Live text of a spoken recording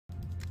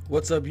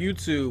What's up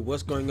YouTube?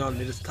 What's going on?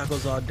 It is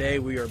Tacos All Day.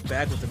 We are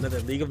back with another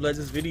League of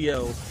Legends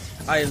video.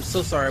 I am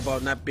so sorry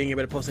about not being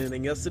able to post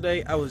anything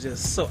yesterday. I was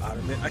just so out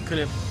of it. I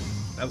couldn't.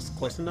 That was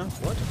close enough.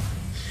 What?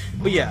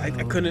 But yeah, I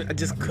couldn't. I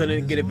just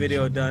couldn't get a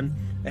video done.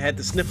 I had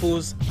the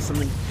sniffles,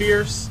 something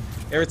fierce.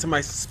 Every time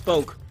I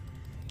spoke,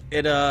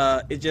 it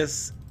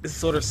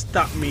sort of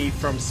stopped me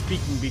from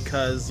speaking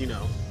because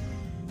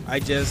I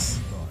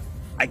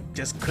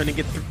just couldn't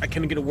get I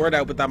couldn't get a word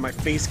out without my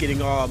face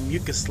getting all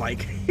mucus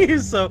like.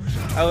 So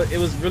it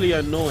was really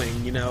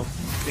annoying,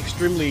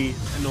 extremely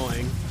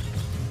annoying.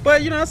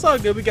 But it's all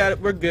good.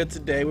 We're good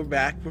today. We're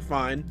back. We're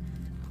fine.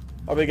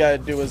 All we gotta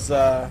do is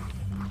do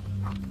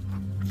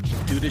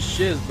this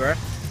shiz, bruh.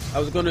 I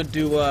was gonna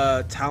do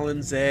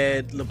Talon,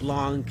 Zed,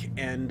 LeBlanc,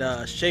 and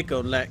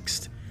Shaco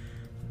next.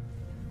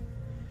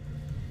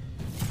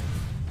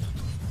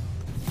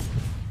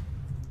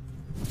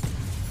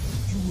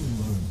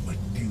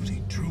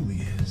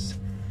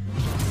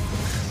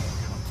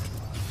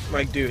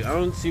 Like, dude, I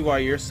don't see why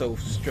you're so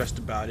stressed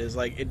about it. It's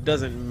like, it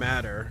doesn't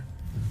matter.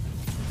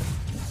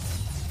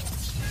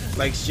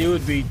 Like, she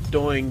would be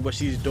doing what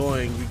she's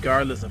doing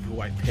regardless of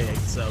who I pick.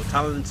 So,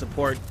 Talon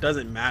support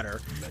doesn't matter.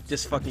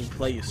 Just fucking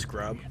play, you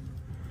scrub.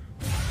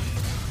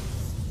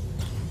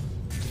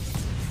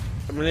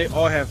 I mean, they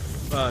all have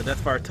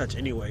Deathfire Touch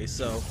anyway,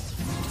 so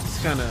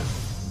it's kind of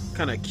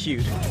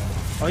cute.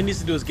 All he needs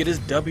to do is get his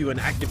W and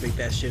activate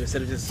that shit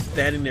instead of just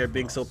standing there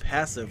being so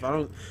passive.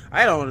 I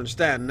don't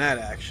understand that,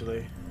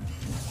 actually.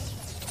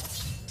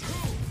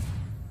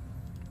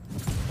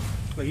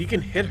 Like, you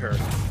can hit her.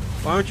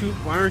 Why aren't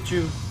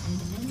you?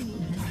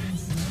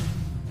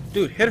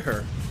 Dude, hit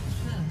her.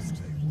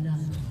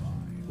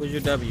 Where's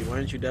your W? Why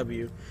aren't you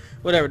W?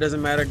 Whatever,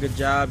 doesn't matter. Good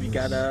job. You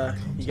got the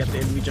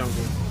enemy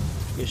jungle.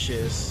 Good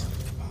shiz.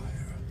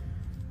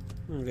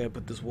 I'm gonna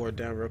put this ward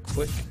down real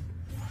quick.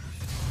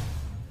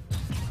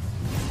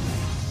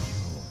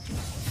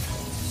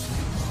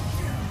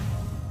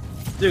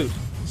 Dude,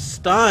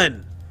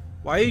 stun.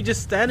 Why are you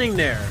just standing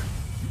there?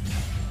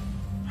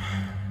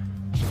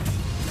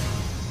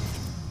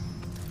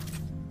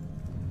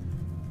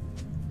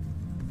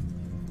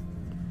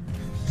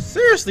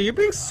 Seriously, you're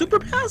being super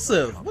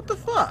passive. What the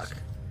fuck?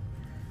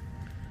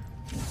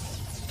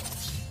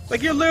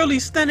 Like, you're literally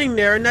standing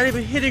there and not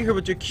even hitting her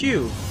with your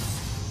Q.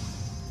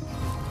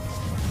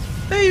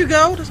 There you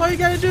go. That's all you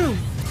gotta do.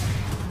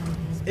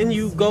 And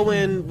you go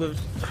in with...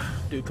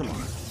 Dude, come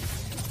on.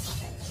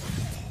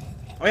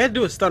 All you had to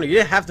do was stun her. You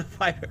didn't have to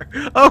fight her.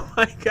 Oh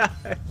my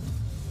god.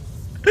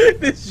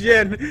 This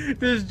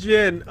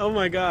Jhin. Oh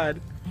my god.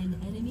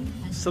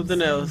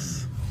 Something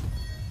else.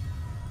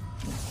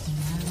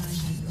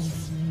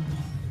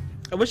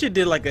 I wish it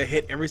did like a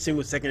hit every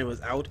single second it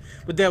was out,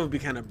 but that would be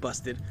kind of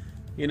busted.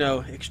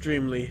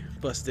 Extremely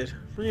busted.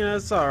 But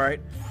it's alright.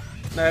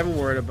 Not even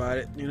worried about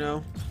it,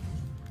 I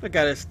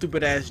got a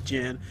stupid ass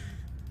Jhin.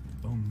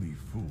 Only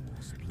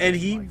fools. And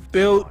he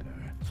built...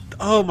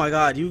 Oh my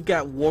god, you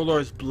got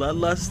Warlord's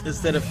Bloodlust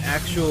instead of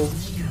actual...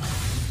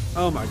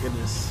 Oh my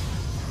goodness.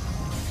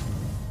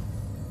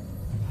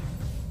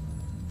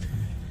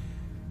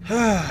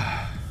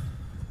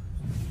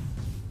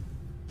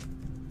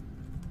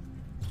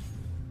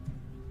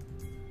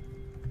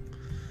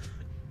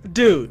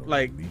 Dude,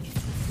 like,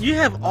 you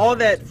have all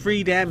that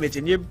free damage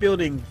and you're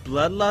building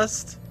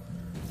Bloodlust?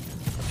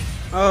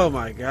 Oh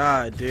my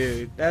god,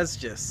 dude. That's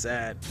just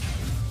sad.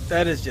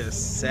 That is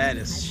just sad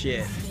as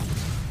shit.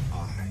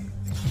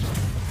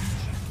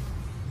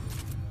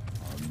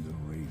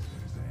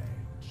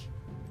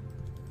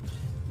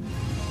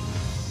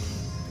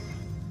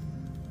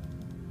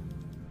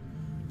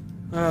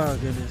 Oh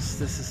goodness,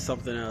 this is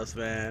something else,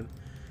 man.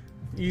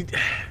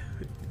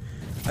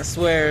 I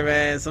swear,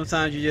 man,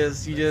 sometimes you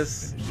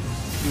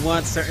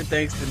want certain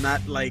things to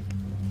not like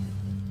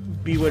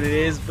be what it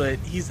is, but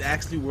he's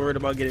actually worried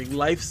about getting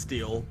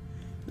lifesteal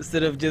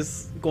instead of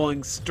just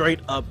going straight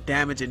up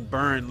damage and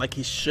burn like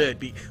he should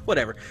be.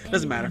 Whatever,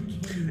 doesn't matter.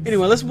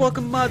 Anyway, let's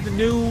welcome the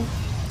new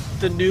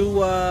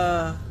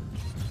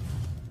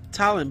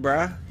Talon,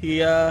 bruh.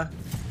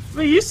 I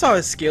mean, you saw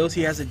his skills.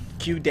 He has a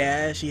Q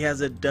dash. He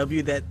has a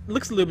W that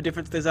looks a little bit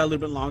different, stays out a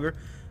little bit longer.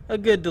 A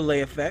good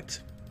delay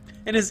effect.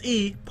 And his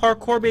E,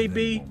 parkour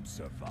baby.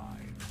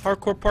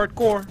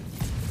 Parkour.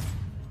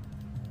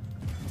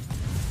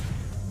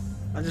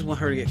 I just want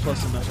her to get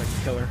close enough so I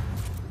can kill her.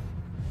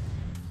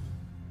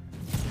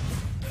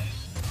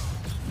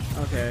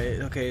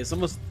 Okay, it's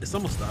almost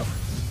up.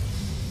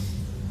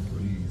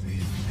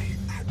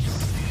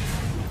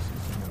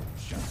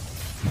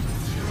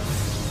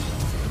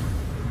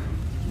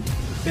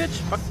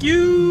 Bitch, fuck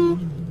you!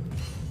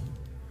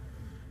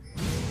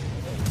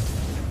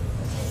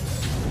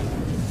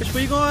 Bitch,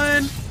 where you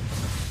going?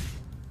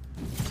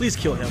 Please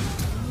kill him.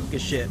 Good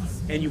shit.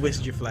 And you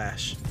wasted your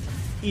flash.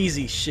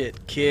 Easy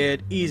shit,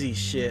 kid. Easy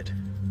shit.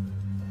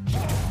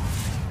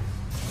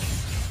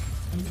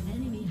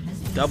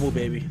 Double,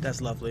 baby. That's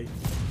lovely.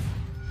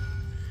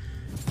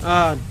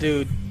 Ah,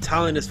 dude.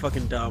 Talon is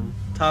fucking dumb.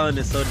 Talon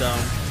is so dumb.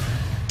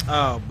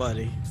 Oh,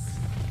 buddy.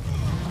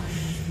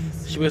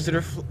 She wasted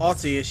her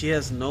ulti and she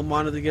has no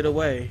mana to get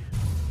away.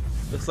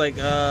 Looks like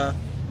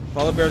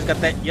Volibear's got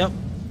that. Yep.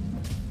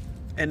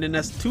 And then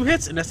that's 2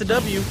 hits and that's a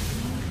W.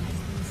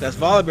 That's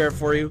Volibear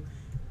for you.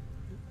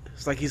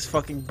 It's like he's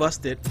fucking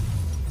busted.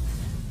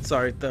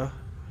 Sorry though.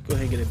 Go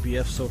ahead and get a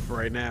BF Sofa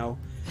right now.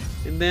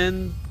 And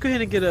then go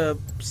ahead and get a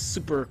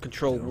super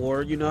control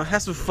ward. You know,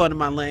 have some fun in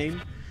my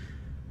lane.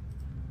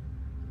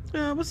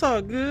 Yeah, it's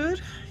all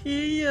good.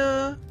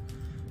 Yeah.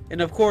 And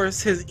of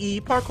course his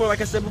E parkour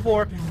like I said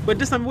before. But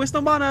this time he wastes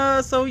no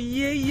mana, so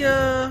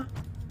yeah.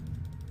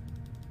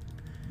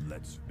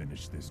 Let's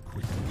finish this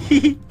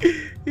quickly.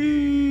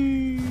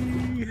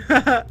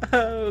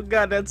 Oh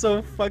god, that's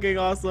so fucking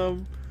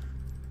awesome.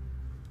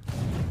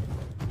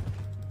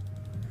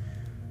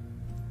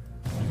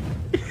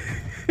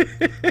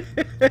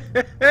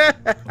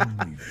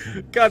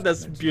 God,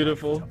 that's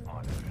beautiful.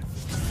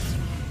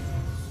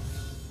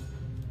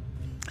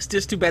 It's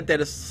just too bad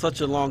that it's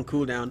such a long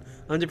cooldown.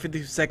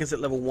 150 seconds at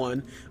level 1.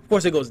 Of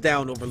course it goes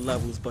down over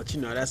levels, but you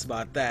know, that's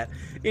about that.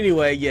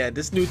 Anyway, yeah,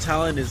 this new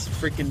Talon is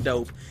freaking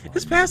dope.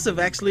 His passive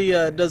actually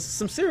does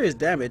some serious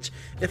damage.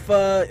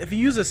 If you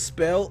use a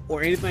spell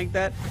or anything like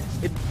that,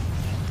 it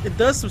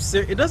does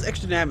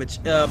extra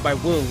damage by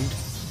wound.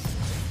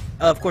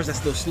 Of course that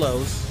still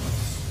slows.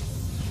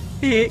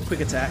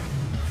 Quick attack.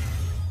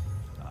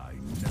 I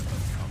never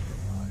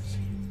compromise.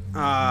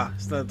 Ah,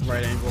 it's not the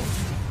right angle.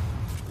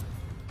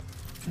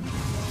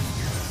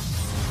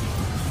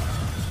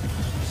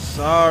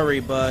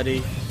 Sorry,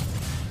 buddy.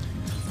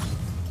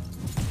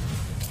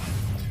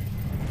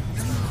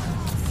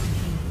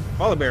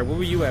 Volibear, where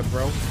were you at,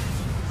 bro?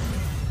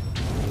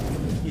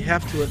 You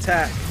have to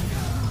attack.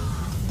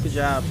 Good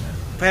job.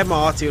 If I had my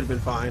ulti, it would have been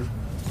fine.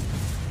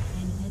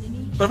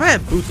 But if I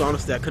had boots,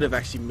 honestly, I could have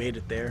actually made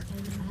it there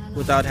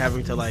without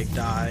having to, like,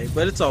 die.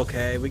 But it's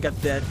okay. We got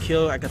that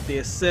kill. I got the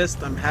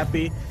assist. I'm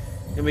happy.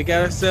 And we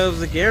got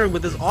ourselves a Garen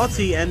with his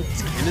ulti, and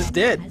Ken is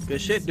dead.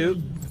 Good shit,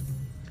 dude.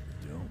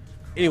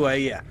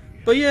 Anyway, yeah.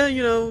 But yeah,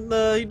 you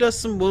know, he does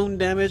some wound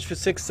damage for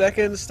 6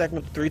 seconds, stacking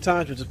up 3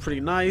 times, which is pretty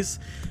nice.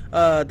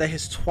 That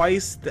hits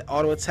twice, the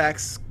auto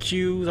attacks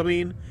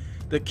Qs,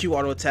 the Q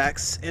auto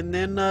attacks, and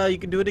then you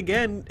can do it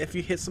again if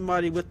you hit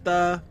somebody with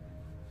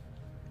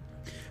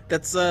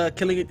that's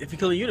killing it. If you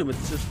kill a unit,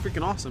 it's just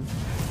freaking awesome.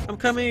 I'm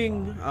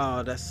coming.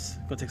 Oh, that's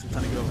gonna take some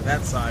time to get over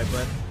that side,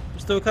 but I'm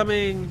still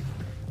coming.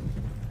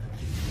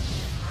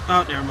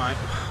 Oh, never mind.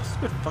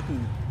 Stupid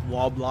fucking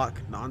wall block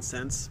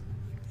nonsense.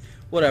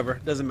 Whatever,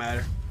 doesn't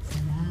matter.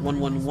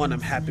 1-1-1,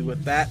 I'm happy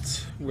with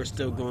that. We're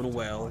still going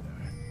well.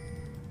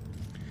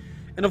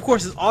 And of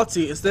course his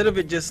ulti, instead of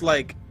it just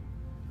like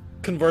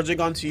converging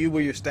onto you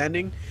where you're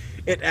standing,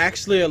 it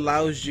actually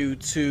allows you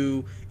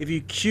to, if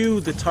you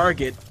Q the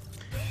target,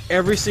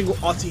 every single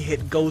ulti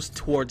hit goes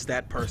towards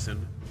that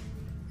person.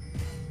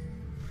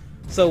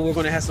 So we're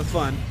gonna have some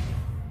fun.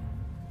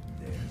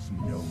 There's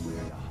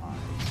nowhere to hide.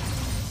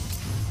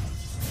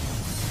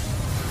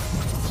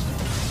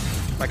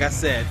 Like I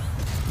said.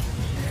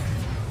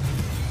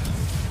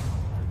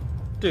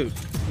 Dude,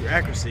 your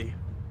accuracy.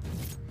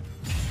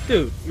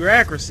 Dude, your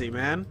accuracy,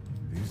 man.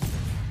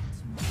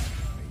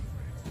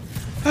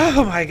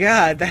 Oh my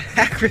god, that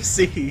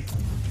accuracy.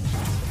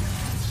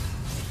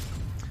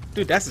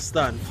 Dude, that's a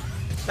stun.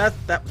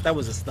 That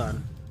was a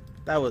stun.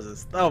 That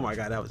was a oh my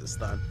god, that was a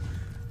stun.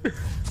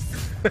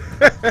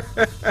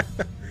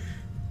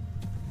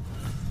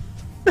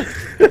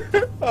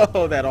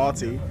 Oh, that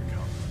ulti.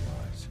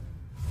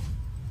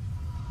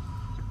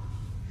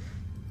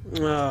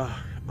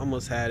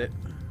 Almost had it.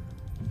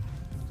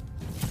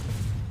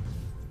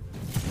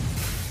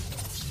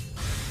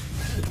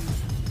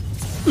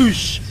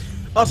 Oosh.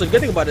 Also, the good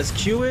thing about this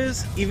Q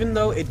is, even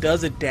though it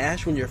does a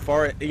dash when you're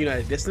far, at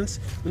a distance,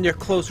 when you're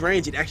close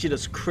range, it actually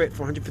does crit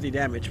for 150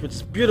 damage, which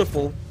is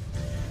beautiful.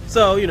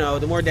 So, you know,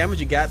 the more damage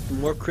you got, the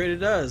more crit it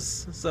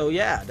does. So,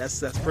 yeah, that's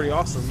pretty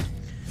awesome.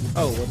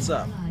 Oh, what's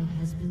up?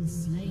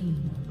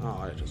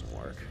 Oh, that doesn't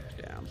work.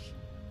 Damn.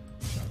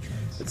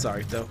 It's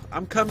alright though.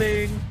 I'm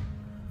coming.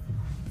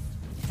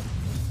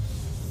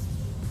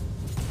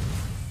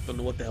 Don't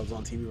know what the hell's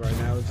on TV right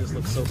now. It just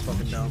looks so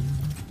fucking dumb.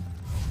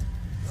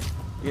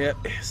 Yep,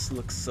 it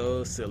looks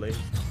so silly.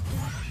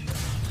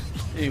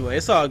 Anyway,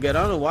 it's all good.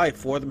 I don't know why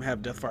 4 of them have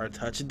Deathfire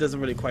Touch. It doesn't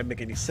really quite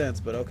make any sense,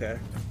 but okay.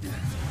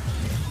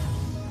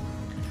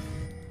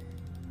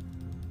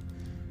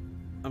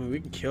 I mean, we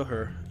can kill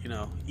her, you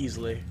know,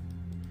 easily.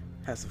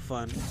 Have some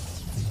fun.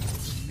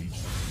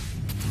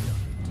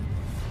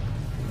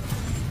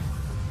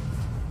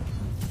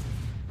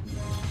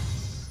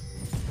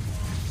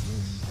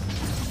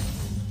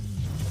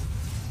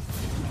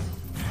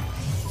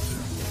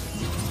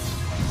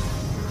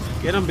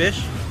 Get him, bish.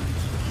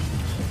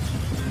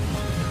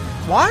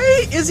 Why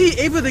is he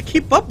able to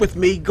keep up with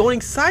me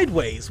going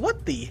sideways?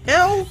 What the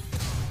hell?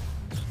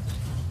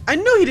 I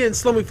know he didn't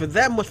slow me for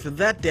that much for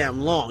that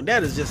damn long.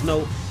 That is just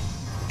no...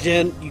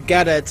 Jen, you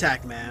gotta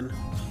attack, man.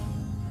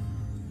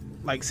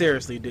 Like,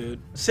 seriously, dude.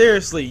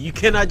 Seriously, you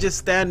cannot just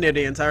stand there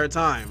the entire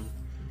time.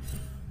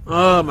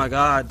 Oh my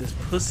god, this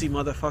pussy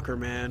motherfucker,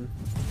 man.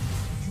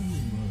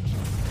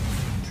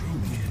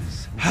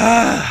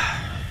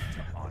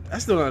 I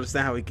still don't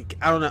understand how he could.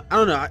 I don't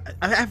know.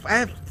 I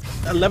have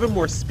 11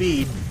 more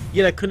speed,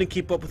 yet I couldn't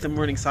keep up with him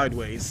running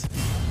sideways.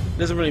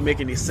 Doesn't really make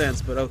any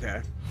sense, but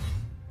okay.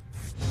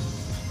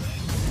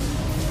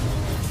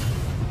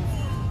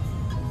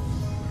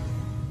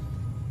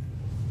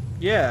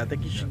 Yeah, I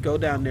think you should go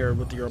down there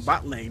with your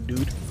bot lane,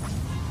 dude.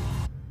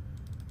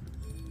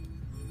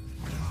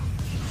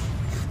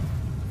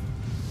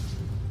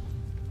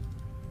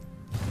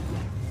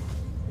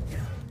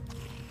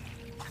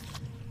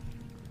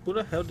 Who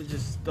the hell did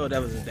just... Oh,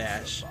 that was a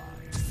dash.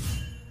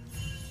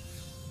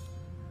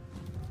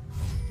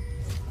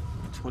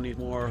 20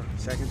 more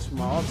seconds from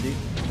my ulti.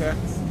 Okay.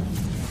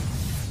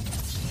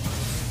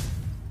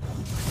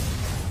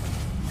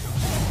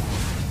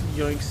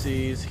 Yoink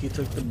sees. He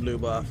took the blue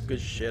buff. Good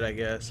shit, I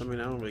guess. I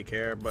mean, I don't really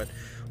care, but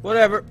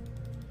whatever.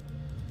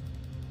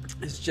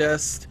 It's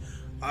just...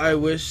 I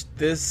wish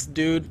this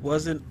dude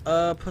wasn't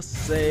a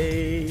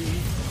pussy.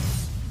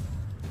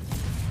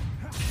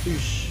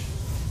 Oosh.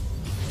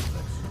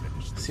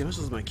 See, how much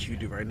does my Q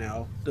do right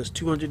now? Does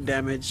 200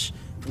 damage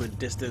from a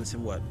distance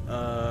and what?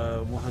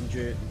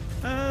 100,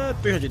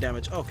 300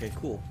 damage. Okay,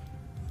 cool.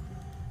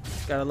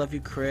 Gotta love you,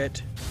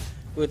 crit.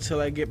 Wait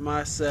till I get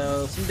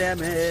myself some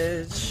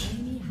damage.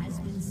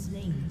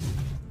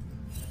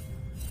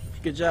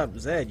 Good job,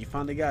 Zed. You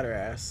finally got her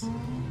ass.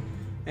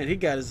 And he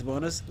got his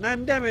bonus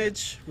 9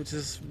 damage, which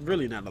is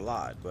really not a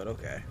lot, but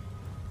okay.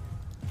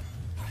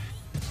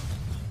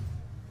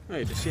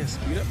 Wait, does she have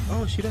speed up?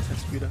 Oh, she does have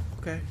speed up.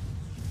 Okay.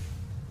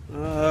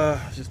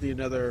 Just need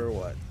another,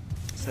 what,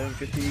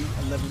 750,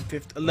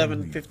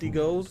 1150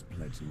 gold?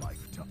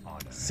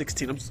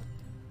 16,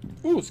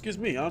 ooh, excuse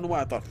me, I don't know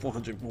why I thought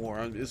 400 more.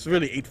 It's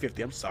really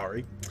 850, I'm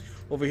sorry.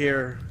 Over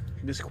here,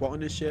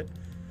 misquoting this shit.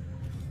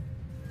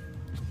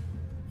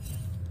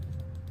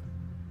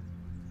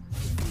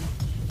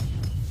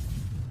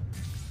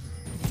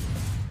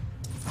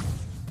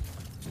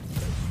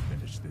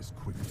 Finish this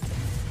quickly.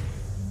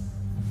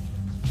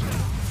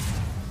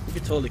 We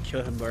could totally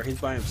kill him, but he's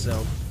by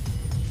himself.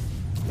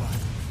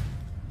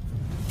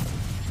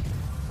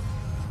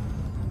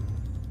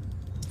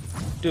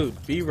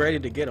 Dude, be ready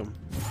to get him.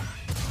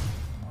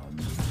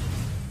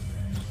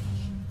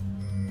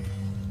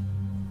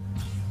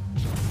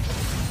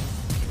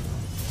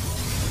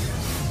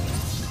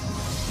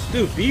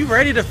 Dude, be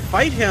ready to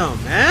fight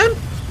him, man!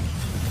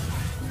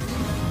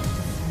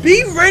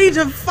 Be ready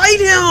to fight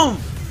him!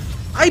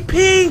 I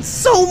pinged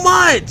so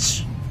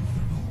much!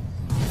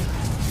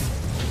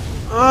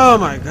 Oh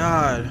my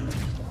god.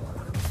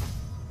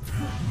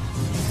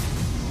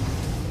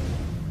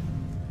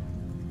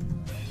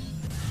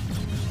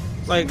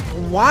 Like,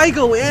 why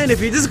go in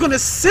if you're just gonna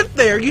sit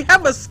there? You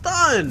have a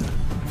stun!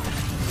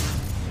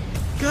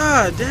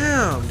 God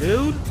damn,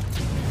 dude.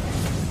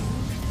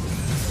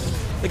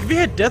 Like, if you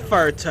had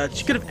Deathfire Touch,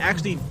 you could have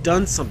actually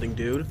done something,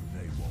 dude.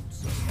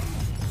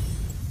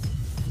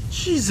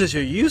 Jesus,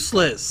 you're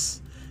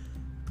useless.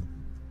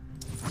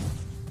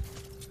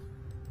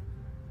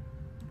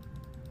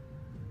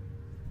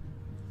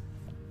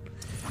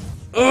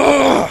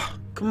 Ugh!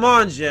 Come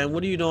on, Jen.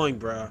 What are you doing,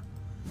 bruh?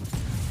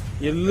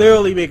 You're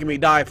literally making me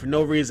die for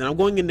no reason. I'm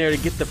going in there to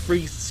get the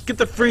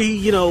free,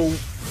 you know,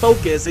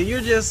 focus, and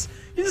you're just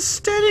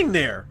standing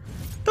there.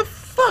 The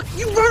fuck?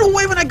 You run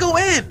away when I go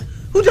in.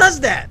 Who does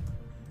that?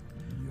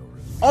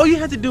 All you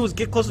had to do was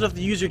get close enough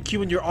to use your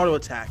Q and your auto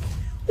attack,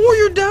 or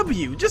your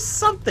W, just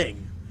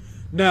something.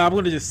 Nah, I'm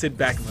gonna just sit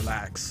back and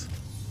relax.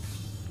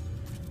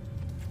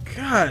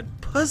 God,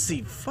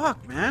 pussy,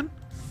 fuck, man.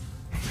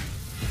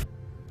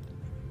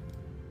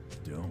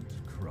 Don't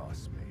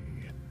cross me.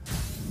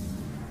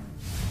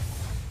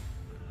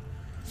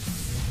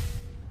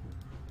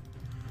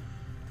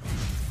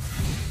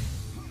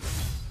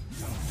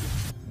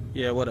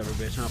 Yeah, whatever,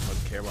 bitch. I don't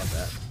fucking care about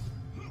that.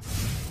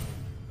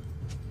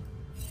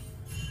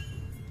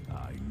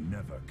 I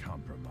never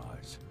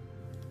compromise.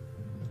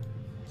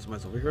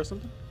 Somebody's over here or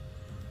something?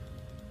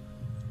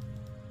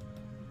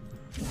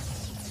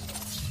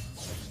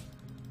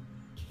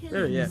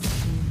 There, yeah.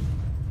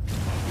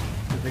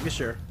 Just making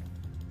sure.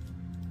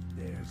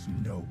 There's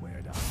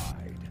nowhere to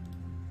hide.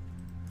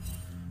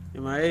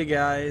 MIA,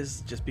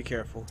 guys. Just be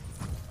careful.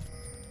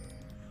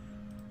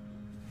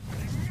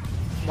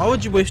 Why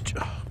would you waste?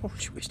 Why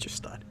would you waste your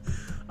stun?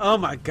 Oh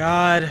my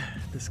god,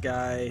 this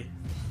guy.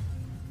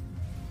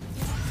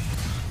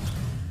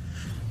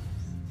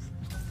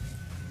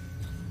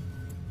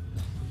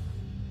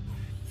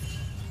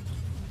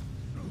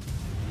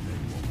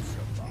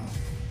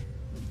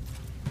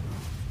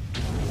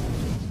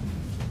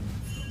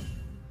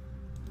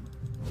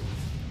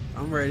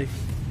 I'm ready.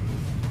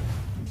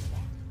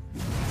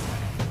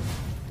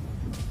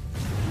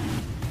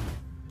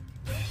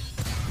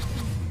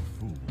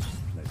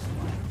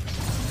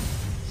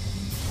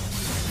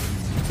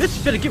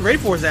 Bitch, better get ready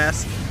for his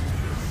ass.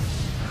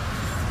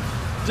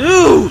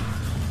 Dude!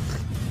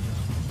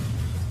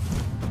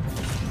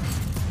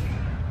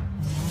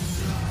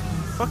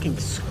 Fucking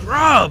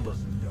scrub!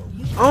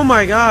 Oh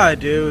my god,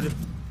 dude.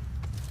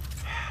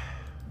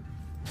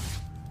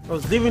 I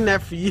was leaving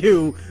that for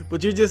you,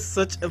 but you're just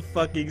such a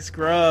fucking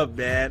scrub,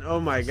 man. Oh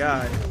my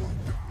god.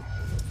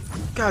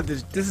 God,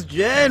 this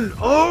Jen.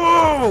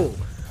 Oh!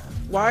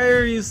 Why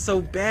are you so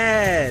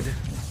bad?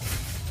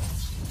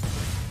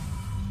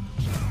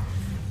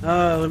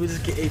 Let me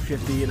just get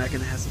 850 and I can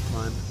have some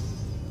fun.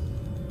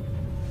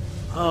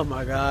 Oh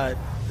my god.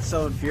 It's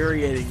so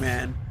infuriating,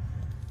 man.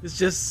 It's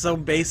just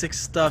some basic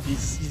stuff. You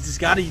just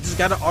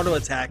gotta auto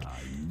attack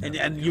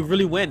and you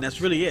really win.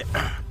 That's really it.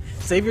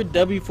 Save your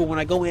W for when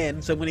I go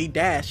in, so when he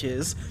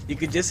dashes, you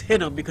can just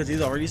hit him because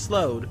he's already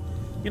slowed.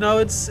 You know,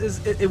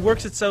 it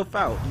works itself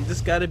out. You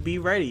just gotta be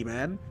ready,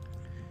 man.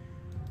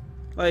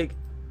 Like,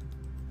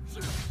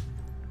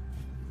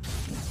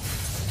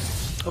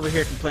 over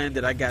here complaining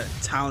that I got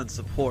Talon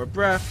support.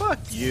 Bruh, fuck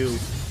you.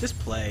 Just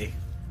play.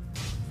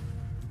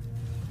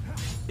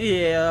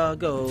 Yeah,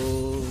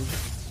 go.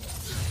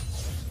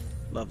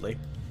 Lovely.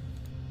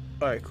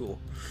 Alright, cool.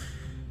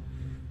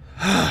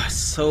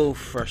 So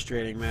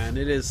frustrating, man.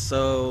 It is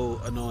so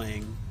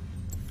annoying.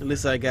 At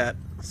least I got,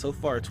 so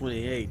far,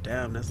 28.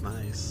 Damn, that's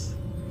nice.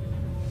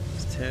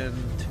 It's 10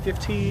 to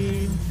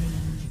 15.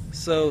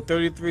 So,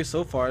 33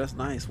 so far. That's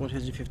nice.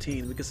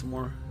 115. We get some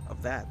more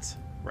of that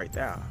right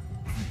there.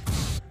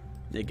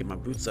 Need to get my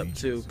boots up,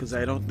 too, because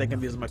I don't think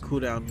I'm using my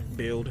cooldown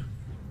build.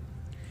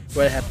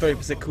 But I have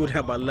 30%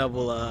 cooldown by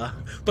level,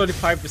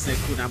 35%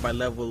 cooldown by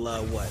level,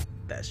 what?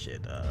 That shit,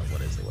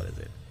 what is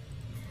it?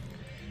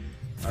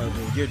 Oh,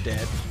 dude, you're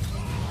dead.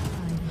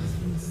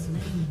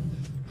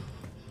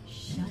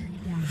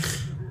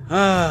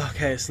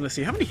 Okay, so let's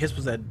see. How many hits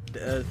was that?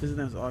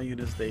 Visitors, all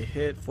units they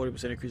hit.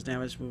 40% increased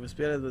damage, movement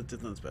speed. That's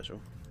nothing special.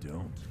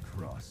 Don't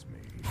cross me.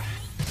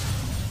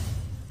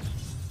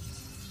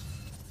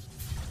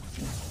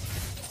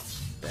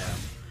 Damn.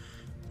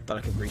 Thought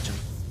I could reach him.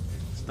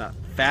 It's not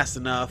fast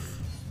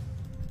enough.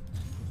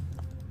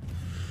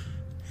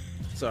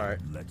 It's alright.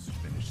 Let's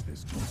finish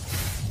this.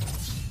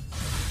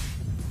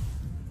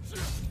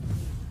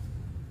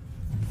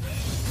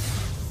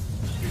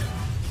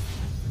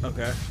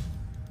 Okay.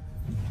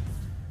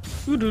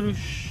 Let me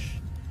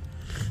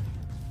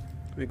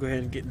go ahead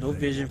and get no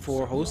vision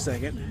for a whole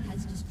second.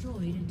 Has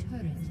destroyed a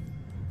turret.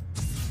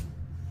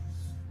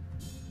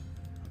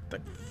 I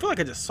feel like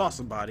I just saw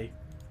somebody.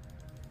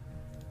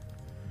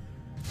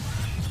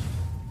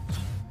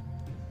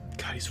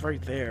 God, he's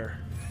right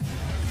there.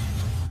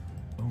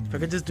 If I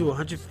could just do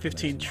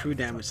 115 true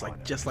damage,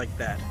 like just like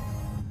that.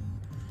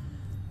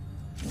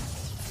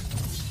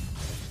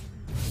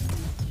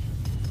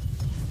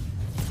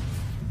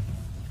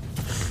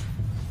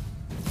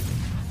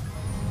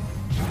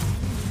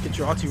 Get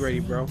your ulti ready,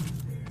 bro.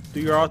 Do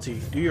your ulti.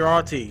 Do your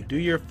ulti. Do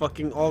your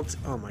fucking ult.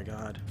 Oh my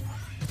god.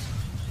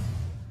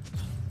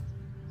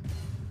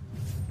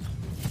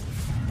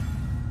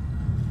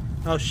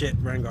 Oh shit,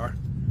 Rengar.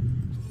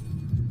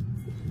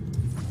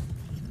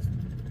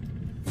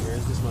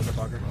 Where's this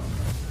motherfucker?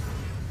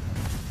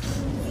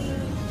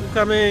 I'm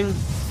coming.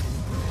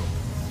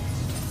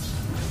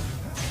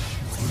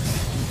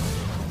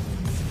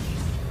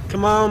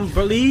 Come on,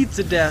 bleed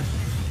to death.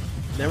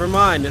 Never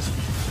mind, there's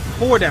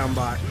 4 down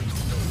by.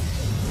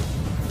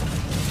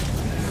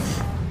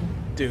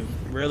 Dude,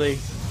 really?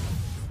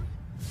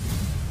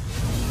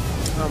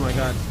 Oh my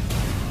god.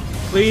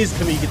 Please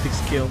tell me you get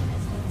this kill.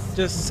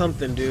 Just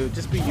something, dude.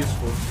 Just be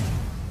useful.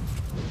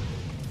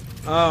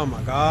 Oh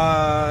my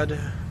god.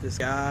 This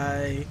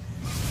guy.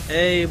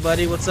 Hey,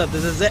 buddy, what's up?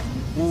 This is Zed.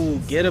 Ooh,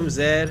 get him,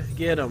 Zed.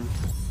 Get him.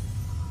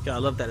 God, I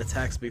love that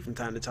attack speed from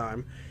time to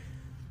time.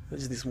 I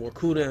just need some more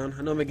cooldown.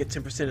 I know I'm gonna get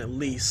 10% at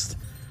least.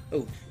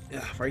 Oh,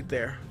 yeah, right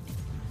there.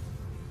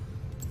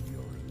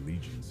 Your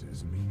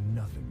allegiances mean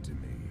nothing to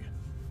me.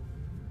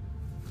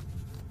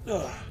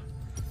 Ugh.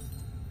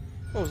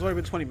 Oh, it's already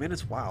been 20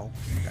 minutes? Wow.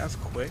 That's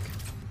quick.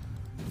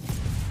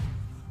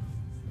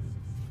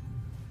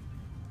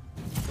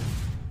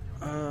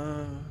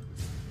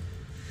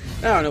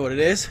 I don't know what it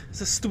is.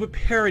 It's a stupid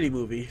parody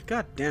movie.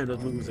 God damn,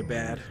 those movies are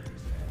bad.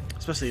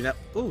 Especially that.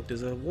 Oh,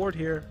 there's a ward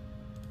here.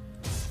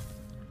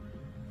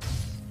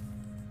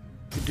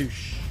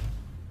 Kadoosh.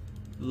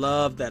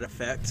 Love that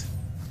effect.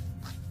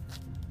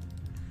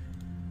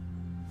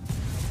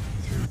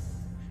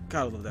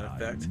 Gotta love that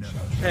effect.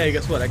 Hey,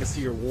 guess what? I can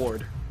see your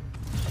ward.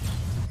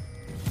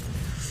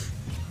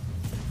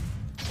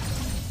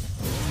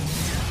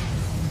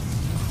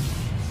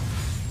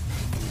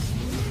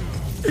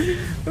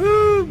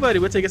 Ooh, buddy,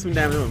 we're taking some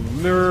damage. I'm gonna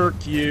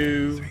murk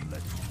you.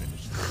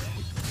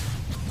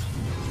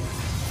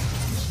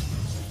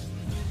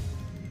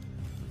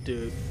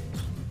 Dude.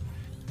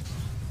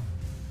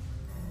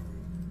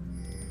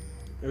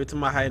 Every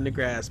time I hide in the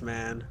grass,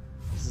 man.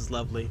 This is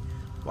lovely.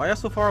 Why are you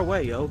so far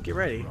away, yo? Get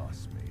ready.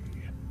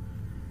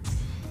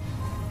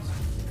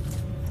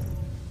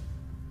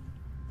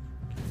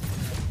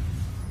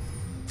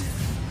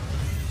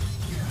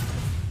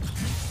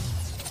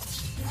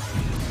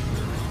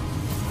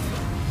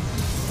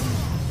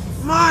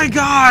 My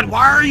God,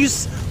 why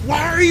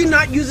are you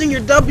not using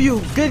your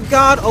W? Good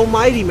God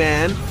Almighty,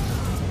 man.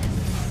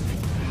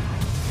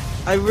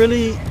 I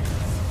really,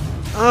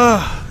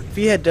 if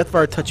he had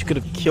Deathfire touch, you could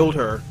have killed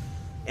her.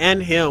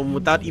 and him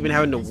without even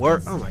having to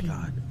work. Oh my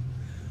god.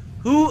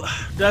 Who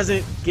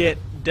doesn't get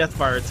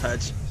Deathfire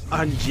Touch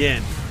on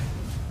Jhin?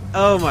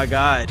 Oh my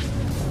god.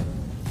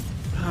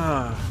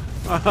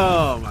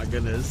 Oh my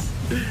goodness.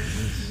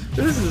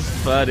 This is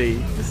funny.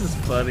 This is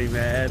funny,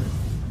 man.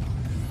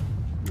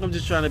 I'm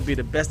just trying to be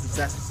the best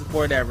assassin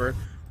support ever,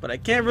 but I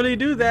can't really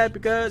do that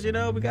because, you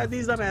know, we got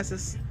these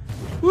dumbasses.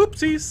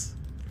 Whoopsies.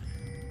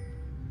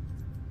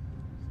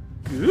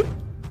 Good.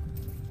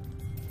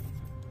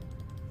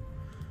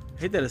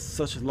 I hate that it's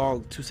such a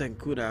long 2-second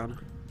cooldown.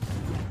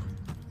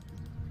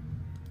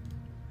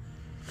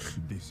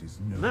 This is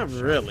no Not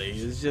really.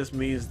 It just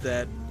means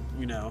that,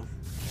 you know.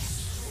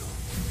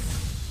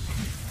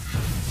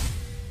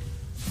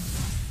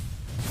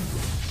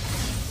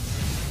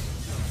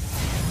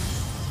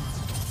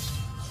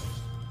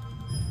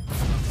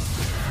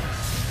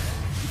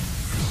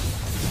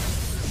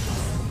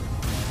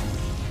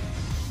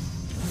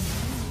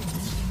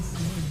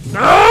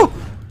 No!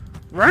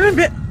 Run a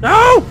bit!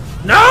 No!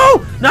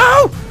 No!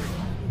 No!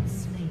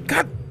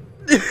 God!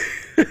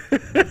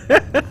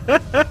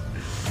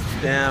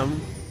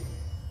 Damn.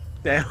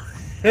 Damn.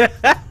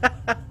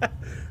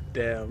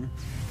 Damn.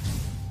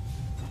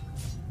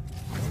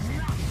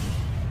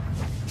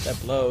 That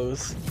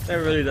blows. That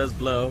really does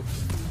blow.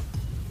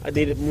 I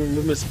needed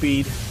movement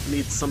speed.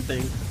 Need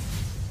something.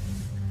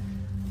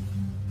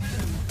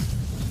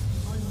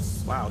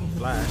 Wow, he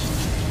flashed.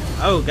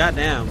 Oh,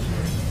 goddamn.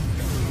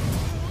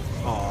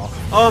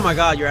 Oh my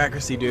god, your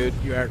accuracy, dude.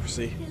 Your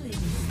accuracy.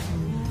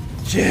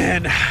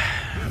 Jhin.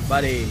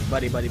 Buddy,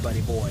 buddy, buddy,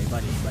 buddy, boy.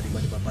 Buddy, buddy,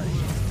 buddy, buddy, buddy.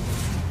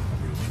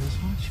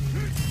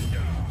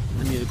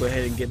 I need to go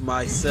ahead and get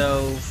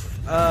myself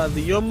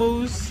the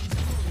Yomus.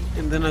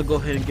 And then I'll go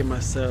ahead and get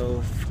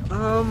myself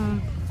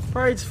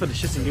probably just for the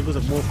shits and giggles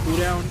of more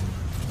cooldown.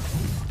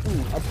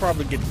 I'll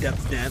probably get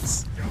Death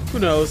Dance. Who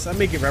knows? I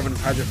may get Revenant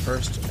Hydra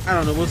first. I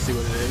don't know, we'll see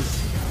what it is.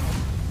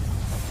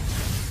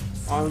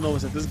 All I know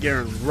is that this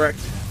Garen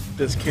wrecked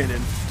this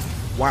cannon.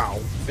 Wow,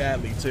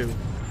 badly too.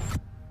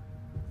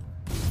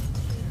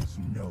 There's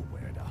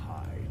nowhere to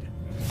hide.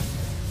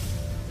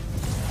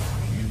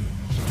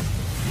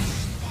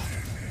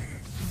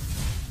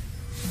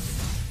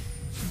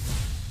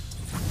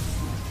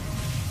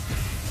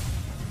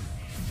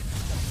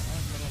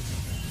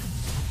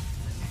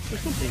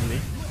 There's something me.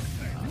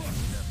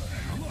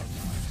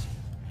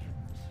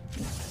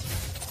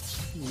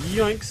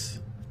 Yoinks.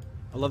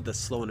 I love the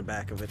slow in the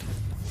back of it.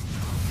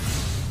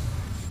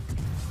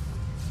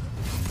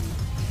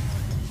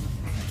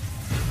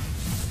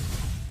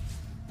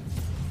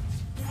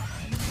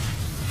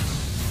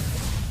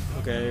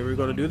 Okay, we're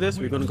gonna do this.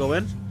 We're gonna go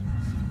in.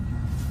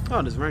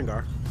 Oh, there's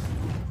Rengar.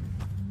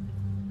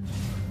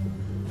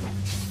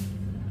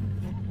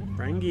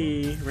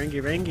 Rangi, Rangi,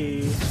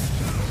 Rangi.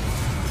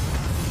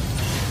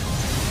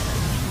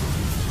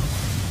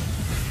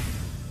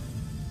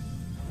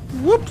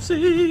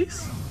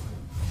 Whoopsies.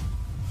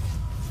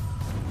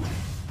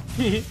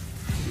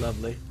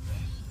 Lovely.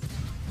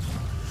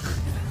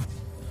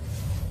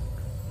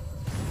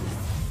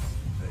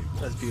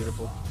 That's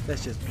beautiful.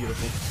 That's just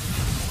beautiful.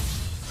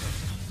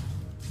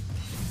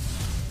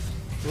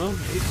 Well,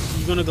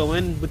 you gonna go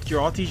in with your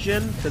ulti,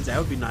 Jhin? Because that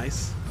would be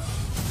nice.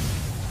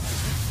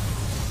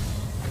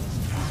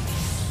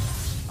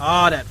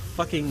 Ah, that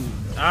fucking...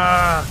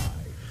 Ah!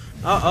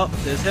 Oh,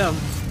 there's him.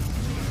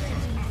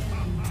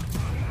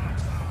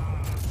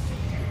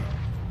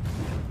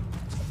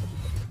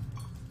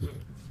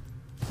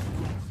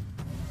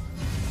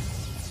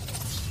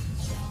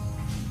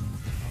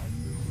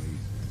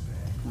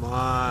 Come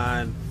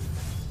on.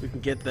 We can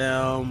get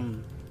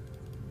them.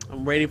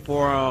 I'm waiting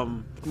for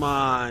them. Come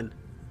on.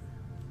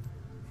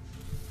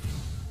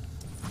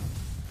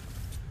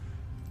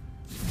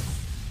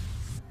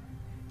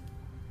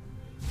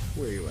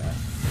 Where are you at?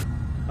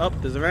 Oh,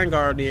 there's a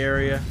Vanguard in the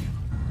area.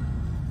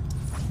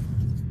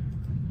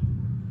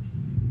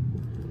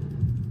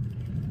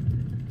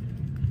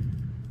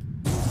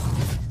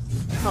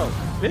 Oh,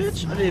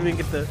 bitch! I didn't even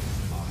get the...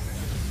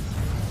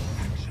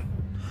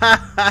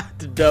 Haha,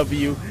 the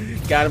W.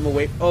 Got him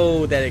away.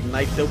 Oh, that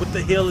Ignite though. With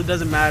the heal, it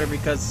doesn't matter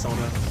because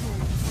Sona.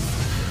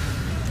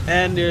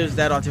 And there's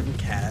that ulti from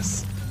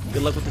Cass.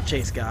 Good luck with the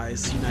chase,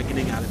 guys. You're not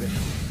getting out of it.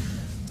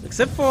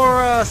 Except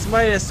for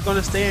somebody that's going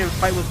to stay and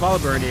fight with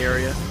Volibear in the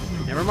area.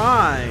 Never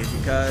mind,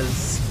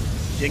 because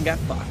Jhin got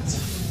fucked.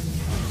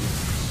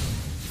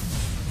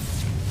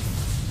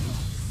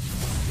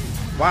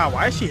 Wow,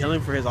 why is she healing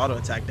for his auto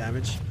attack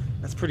damage?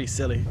 That's pretty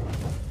silly.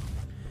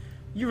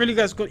 You really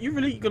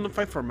gonna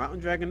fight for a mountain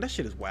dragon? That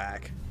shit is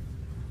whack.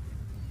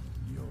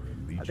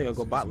 I think I'll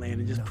go bot lane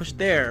and just push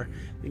there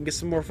and get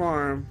some more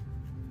farm.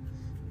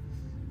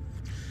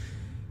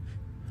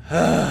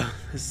 Let's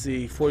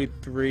see,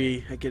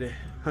 43. I get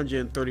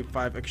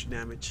 135 extra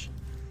damage.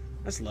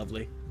 That's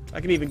lovely. I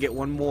can even get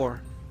one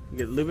more.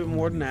 Get a little bit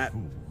more than that.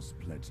 Fools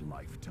pledge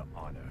life to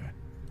honor.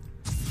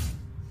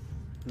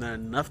 Not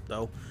enough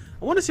though.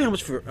 I want to see how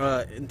much for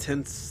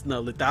intense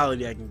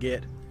lethality I can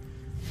get.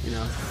 You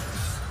know.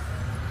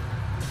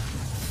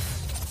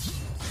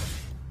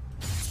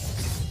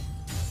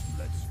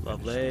 Let's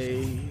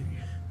lovely.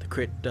 The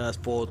crit does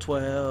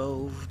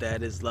 412.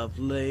 That is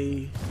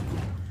lovely.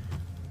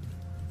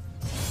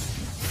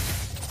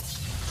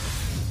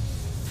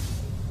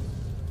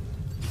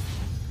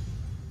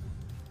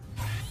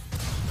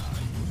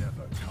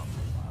 Never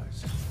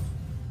compromise.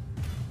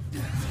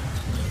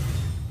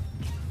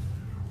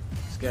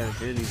 It's got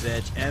Infinity's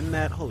Edge and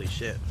that. Holy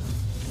shit.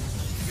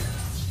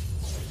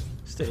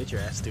 Still hit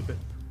your ass, stupid.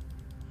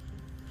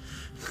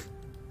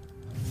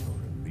 Your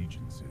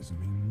allegiances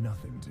mean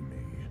nothing to me.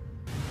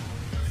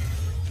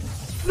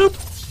 Nope.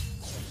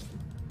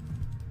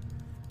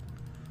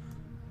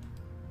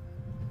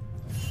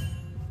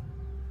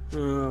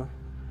 I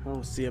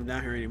don't see him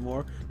down here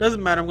anymore.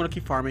 Doesn't matter. I'm gonna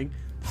keep farming.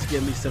 Let's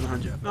get at least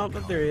 700. Oh,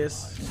 but there he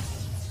is.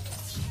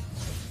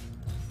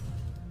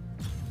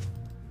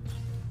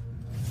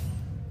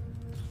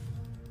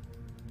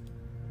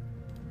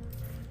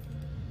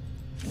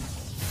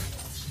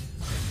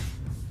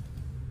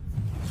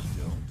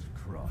 Don't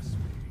cross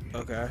me.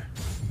 Okay.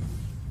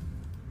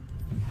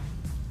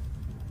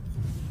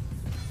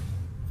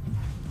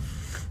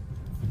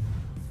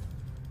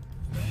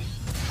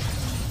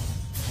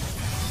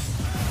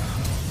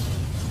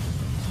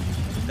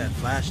 That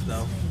flash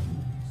though.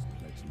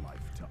 Pledge life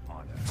to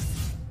honor.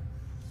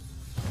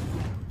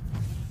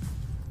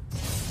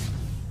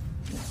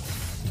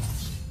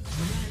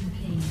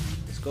 Rampage.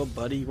 Let's go,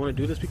 buddy. You want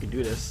to do this? We can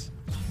do this.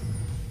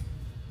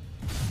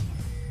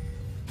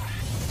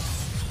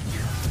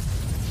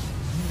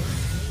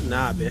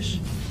 Nah, bish.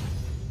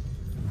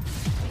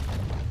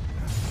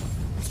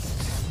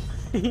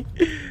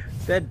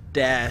 That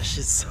dash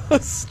is so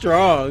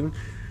strong.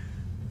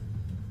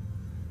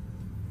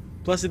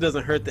 Plus, it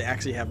doesn't hurt to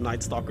actually have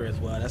Night Stalker as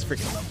well. That's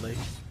freaking lovely.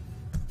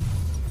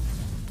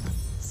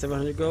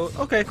 700 gold.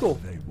 Okay, cool.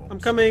 I'm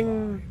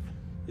coming.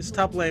 It's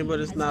top lane, but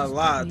it's not a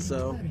lot,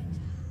 so.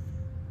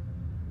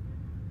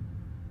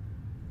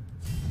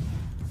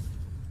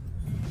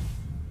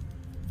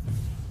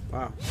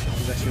 Wow,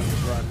 he's actually on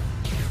his run.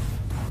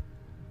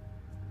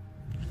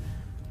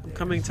 I'm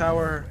coming,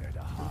 tower.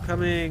 I'm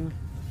coming.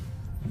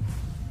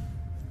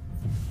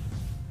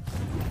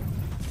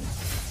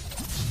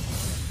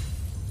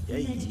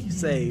 Yay,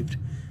 saved.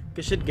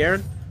 Good shit,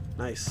 Garen.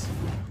 Nice.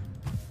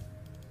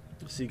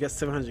 So you got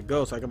 700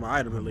 gold, so I got my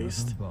item at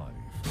least. Body.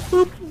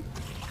 Boop.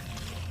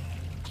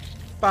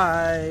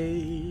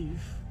 5.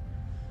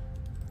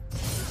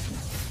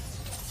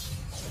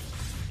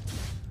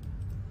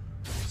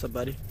 What's up,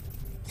 buddy?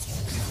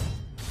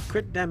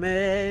 Crit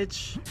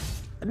damage.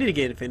 I need to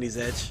get Infinity's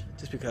Edge,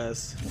 just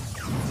because.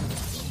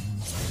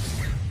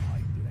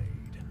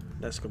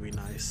 That's gonna be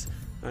nice.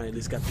 Alright, at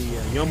least got the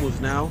Yomu's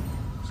now.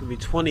 It's gonna be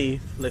 20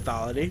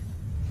 lethality.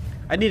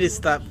 I need to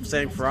stop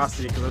saying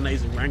ferocity because I'm not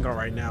using Rengar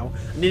right now.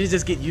 I need to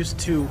just get used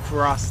to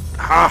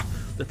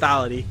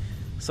lethality.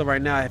 So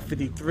right now I have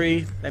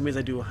 53. That means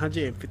I do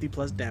 150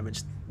 plus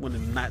damage when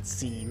I'm not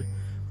seen.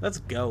 Let's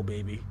go,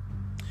 baby.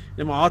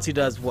 And my ulti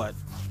does what?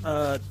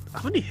 How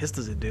many hits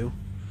does it do?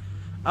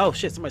 Oh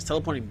shit! Somebody's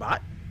teleporting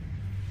bot.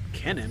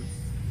 Cannon.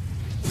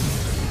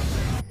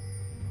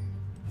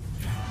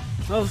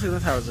 Oh, looks like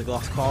that tower's a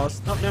lost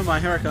cause. Oh, never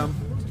mind. Here I come.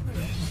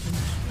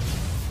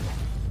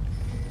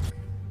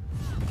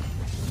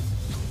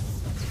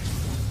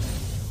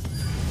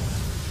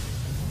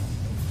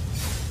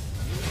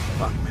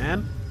 Fuck,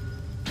 man.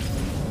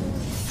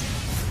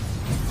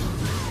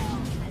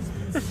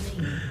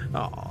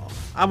 Oh,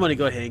 I'm gonna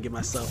go ahead and give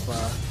myself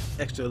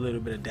extra little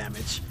bit of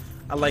damage.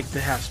 I like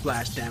to have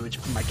splash damage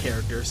for my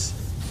characters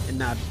and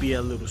not be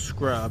a little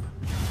scrub.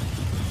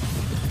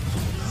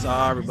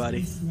 Sorry,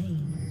 buddy.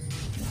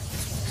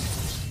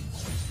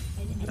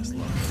 That's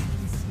low.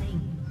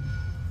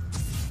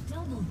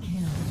 Double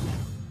kill.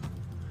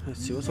 Let's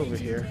see what's over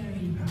here.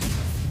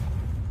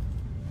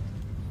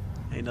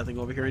 Ain't nothing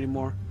over here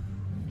anymore.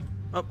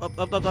 Up, up,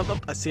 up, up, up,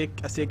 up. I see a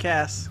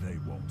Cass. They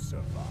won't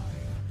survive.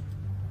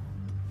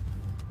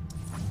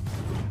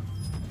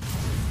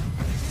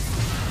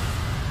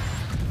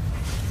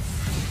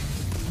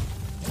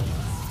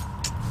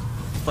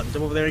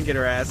 Jump over there and get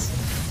her ass.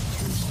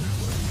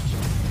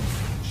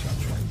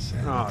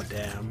 Oh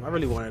damn! I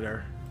really wanted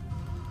her.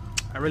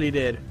 I really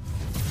did.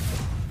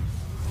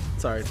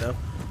 Sorry though.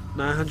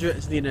 900.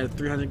 Just need another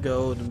 300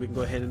 gold, and we can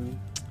go ahead and.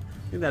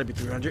 I think that'd be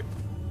 300.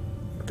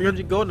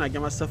 300 gold, and I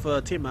get myself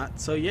a team out.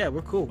 So yeah,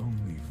 we're cool.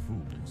 Only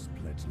fools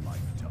pledge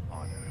life to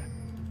honor.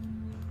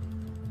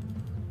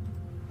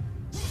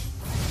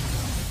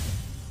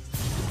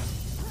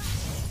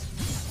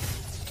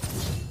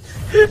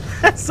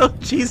 That's so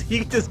cheesy.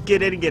 You can just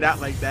get in and get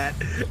out like that.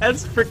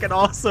 That's freaking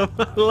awesome.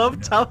 I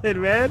love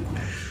Talon, man.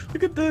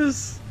 Look at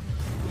this.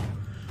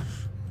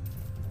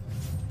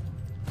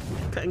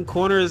 Cutting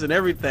corners and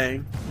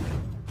everything.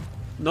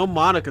 No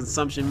mana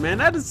consumption, man.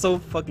 That is so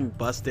fucking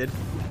busted.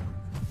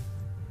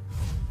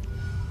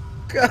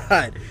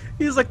 God,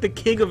 he's like the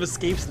king of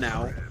escapes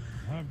now.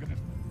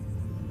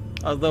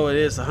 Although it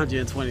is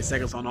 120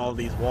 seconds on all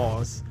these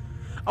walls.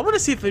 I want to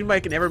see if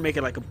anybody can ever make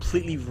it like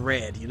completely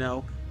red, you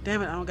know?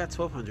 Damn it, I don't got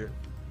 1200.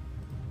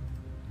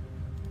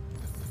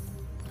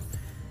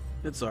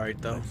 It's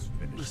alright though.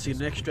 Let's see,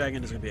 next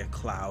dragon is gonna be a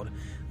cloud.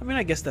 I mean,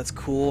 I guess that's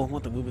cool. I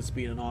want the movement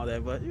speed and all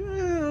that, but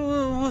yeah,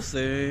 we'll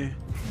see.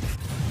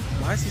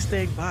 Why is he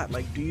staying bot?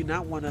 Like, do you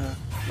not want to,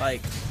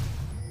 like...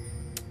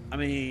 I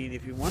mean,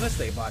 if you want to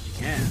stay bot, you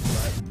can,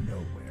 but...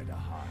 Nowhere to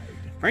hide.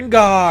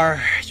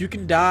 Rengar, you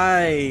can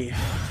die.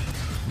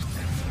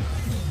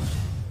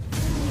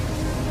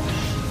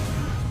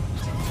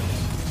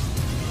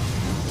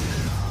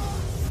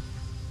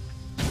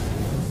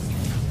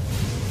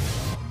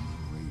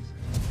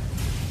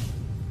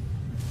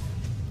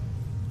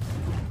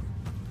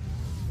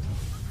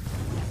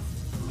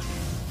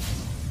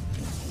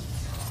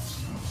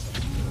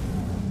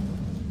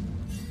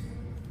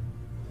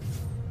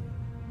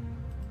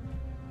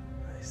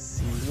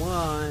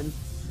 One.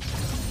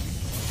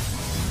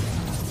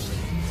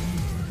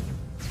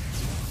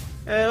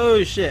 Hey,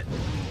 oh shit.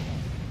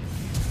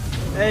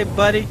 Hey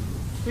buddy.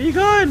 Where you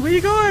going? Where you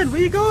going?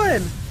 Where you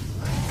going?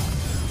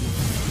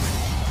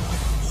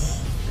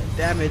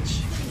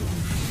 Damage.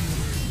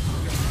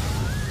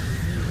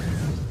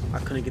 I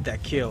couldn't get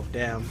that kill.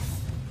 Damn.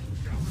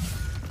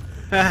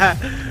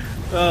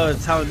 Oh,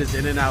 Talon is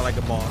in and out like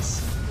a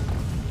boss.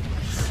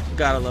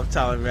 Gotta love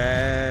Talon,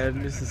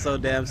 man. This is so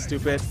damn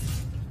stupid.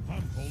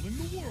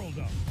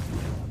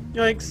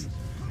 Yikes.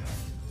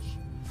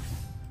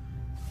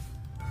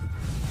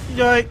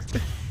 Yikes.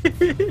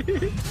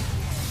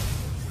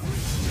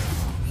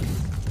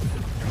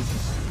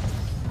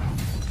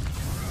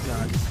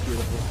 God, it's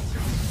beautiful.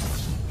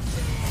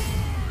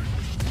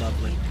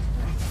 Lovely.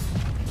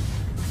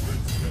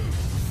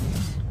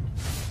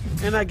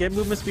 And I get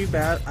movement speed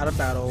out of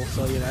battle,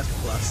 so yeah, that's a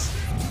plus.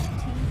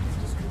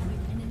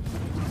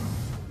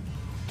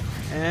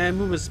 And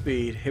movement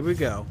speed. Here we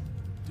go.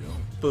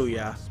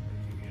 Booyah.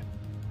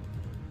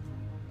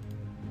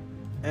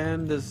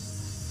 And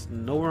there's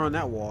nowhere on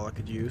that wall I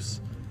could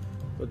use.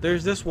 But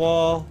there's this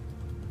wall.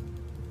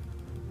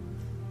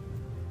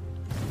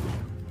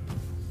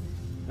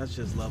 That's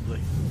just lovely.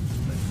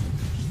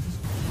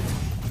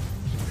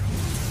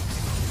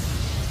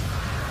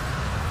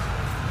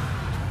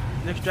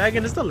 Next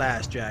dragon is the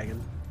last dragon.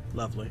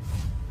 Lovely.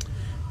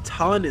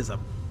 Talon is a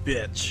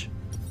bitch.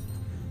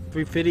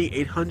 350,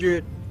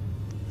 800,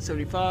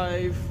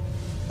 75.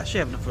 I should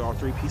have enough for all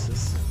three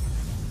pieces.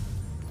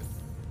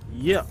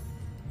 Yep.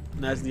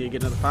 Now I just need to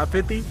get another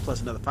 550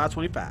 plus another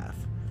 525.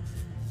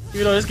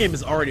 Even though this game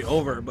is already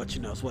over, but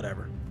you know, it's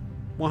whatever.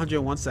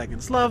 101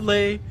 seconds.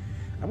 Lovely.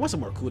 I want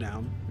some more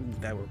cooldown.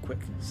 That real quick.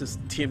 Since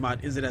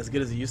Tiamat isn't as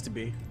good as it used to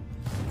be.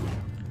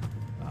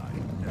 I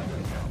never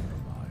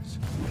compromise.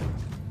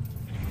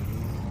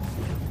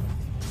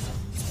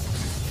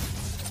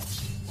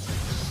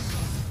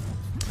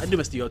 I do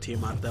miss the old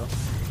Tiamat though.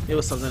 It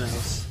was something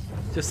else.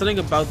 Just something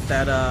about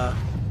that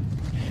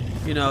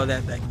you know,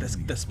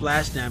 that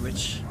splash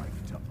damage.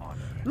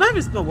 Not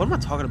even, no, what am I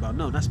talking about?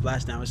 No, not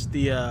splash damage.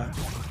 The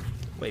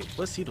wait,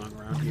 what's he doing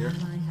around here?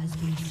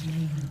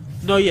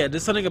 No, yeah,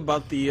 there's something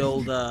about the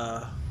old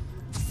what's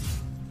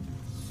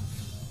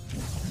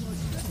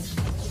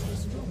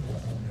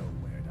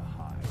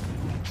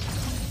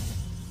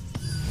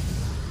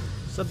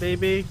up,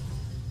 baby?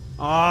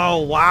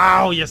 Oh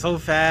wow, you're so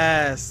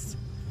fast.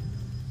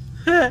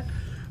 But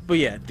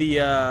yeah,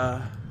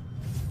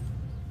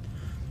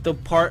 the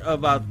part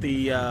about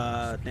the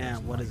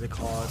damn, what is it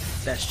called?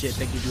 That shit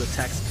that gives you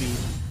attack speed.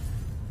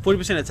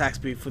 40% attack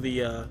speed for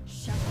the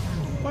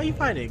why are you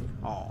fighting?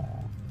 Oh.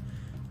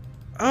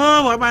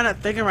 Oh, why am I not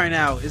thinking right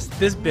now? It's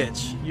this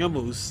bitch,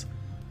 Yomus.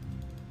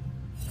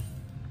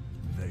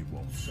 They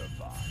won't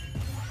survive.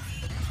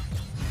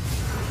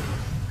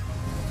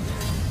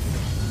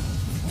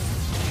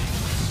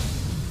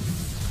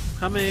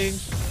 Coming.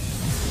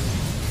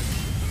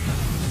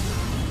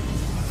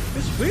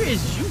 Bitch, where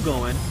is you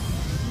going?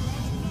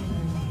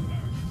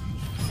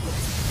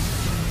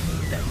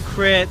 That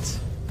crit.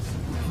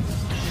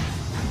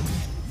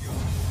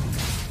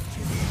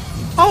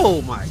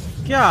 Oh my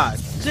god.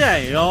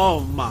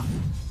 Damn.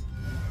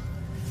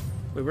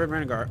 Wait, where's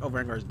Rengar? Oh,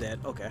 Rengar's dead.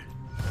 Okay.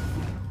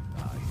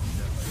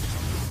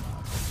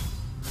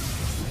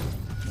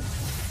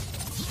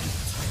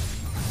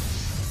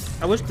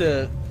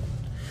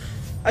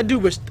 I do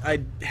wish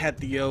I had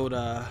the old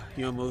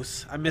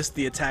Yomus. I missed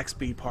the attack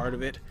speed part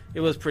of it.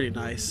 It was pretty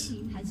nice.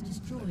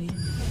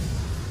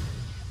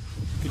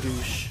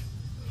 Gadoosh.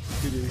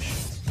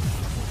 Gadoosh.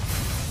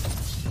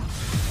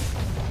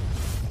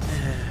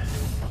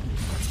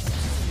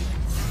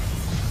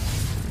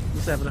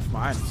 Let's have enough for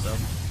my items though.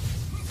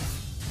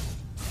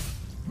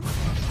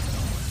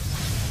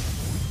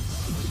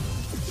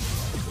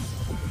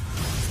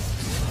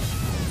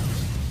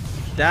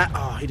 That,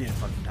 oh, he didn't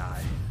fucking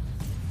die.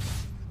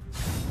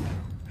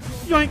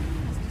 Yoink!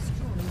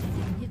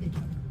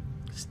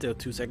 Still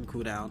 2-second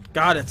cooldown.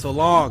 God, it's so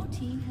long.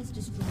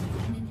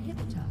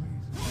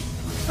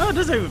 Oh, it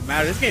doesn't even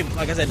matter. This game,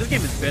 like I said, this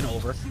game has been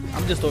over.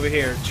 I'm just over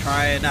here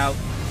trying out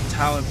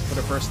Talon for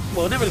the first,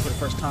 well, not really for the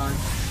first time,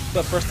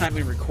 but first time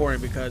in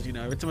recording because, you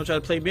know, every time I try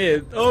to play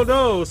mid, oh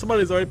no,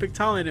 somebody's already picked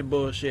Talon and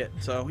bullshit.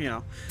 So, you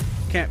know,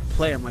 can't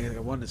play him like I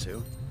wanted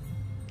to.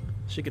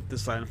 Should get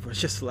this sign for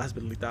just the last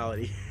bit of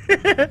lethality.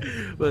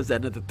 What is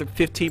that? Another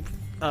 15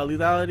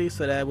 lethality,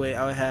 so that way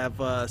I would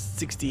have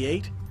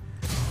 68.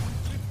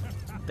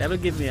 That'll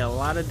give me a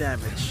lot of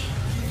damage.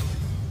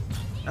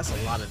 That's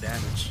a lot of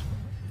damage.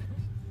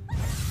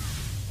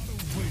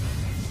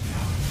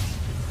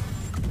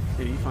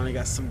 Yeah, you finally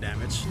got some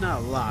damage.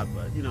 Not a lot,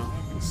 but you know,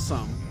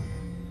 some.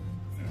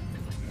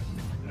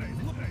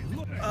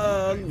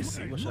 Let me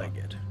see. What should I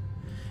get?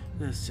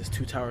 There's just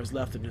 2 towers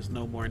left, and there's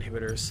no more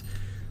inhibitors.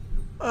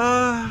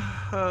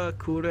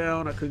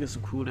 Cooldown. I could get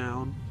some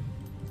cooldown.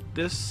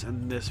 This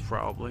and this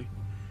probably.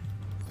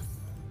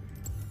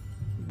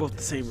 Both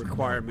the same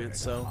requirement,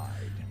 so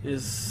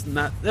it's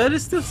not. That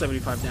is still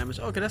 75 damage.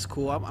 Okay, that's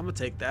cool. I'm gonna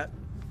take that.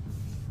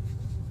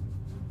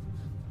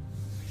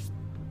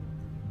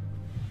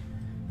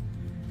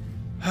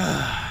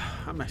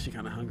 I'm actually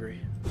kind of hungry.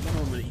 I don't know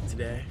what I'm gonna eat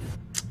today.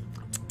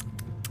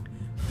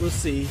 We'll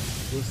see.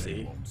 We'll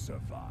see.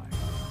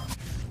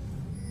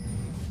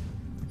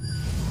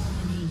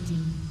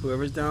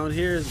 Whoever's down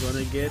here is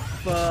gonna get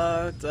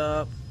fucked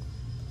up.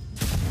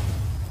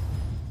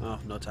 Oh,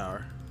 no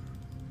tower.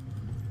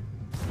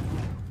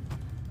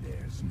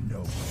 There's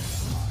no.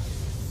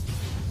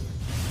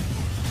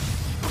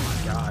 Oh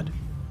my god.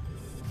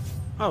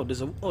 Oh,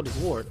 there's a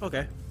ward.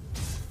 Okay.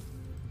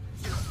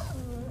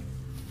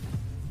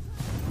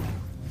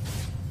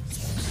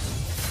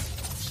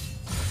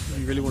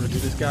 You really want to do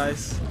this,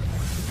 guys?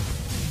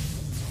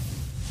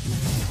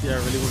 Yeah, I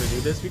really want to do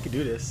this. We could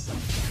do this.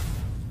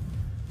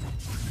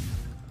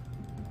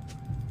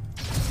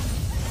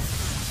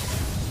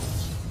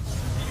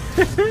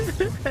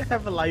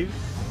 Have a life.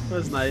 That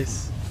was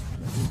nice.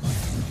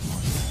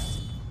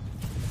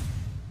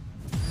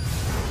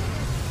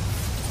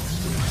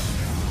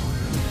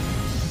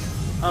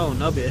 Oh,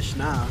 no, bish,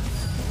 nah.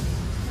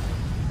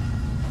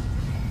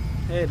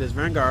 Hey, there's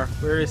Rengar.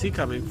 Where is he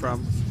coming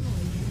from?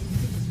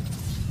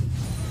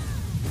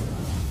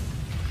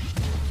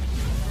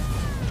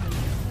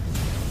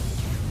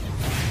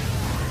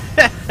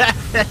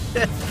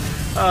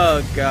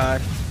 Oh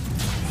god,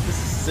 this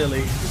is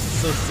silly. This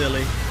is so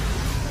silly.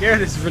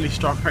 Garrett is really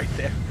strong right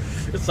there.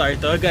 Sorry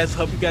though, guys.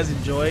 Hope you guys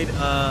enjoyed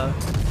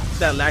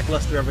that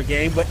lackluster of a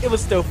game, but it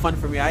was still fun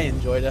for me. I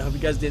enjoyed it. I hope you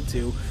guys did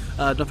too.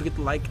 Don't forget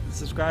to like,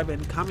 subscribe,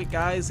 and comment,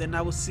 guys. And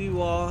I will see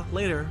you all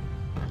later.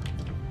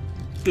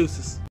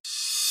 Deuces.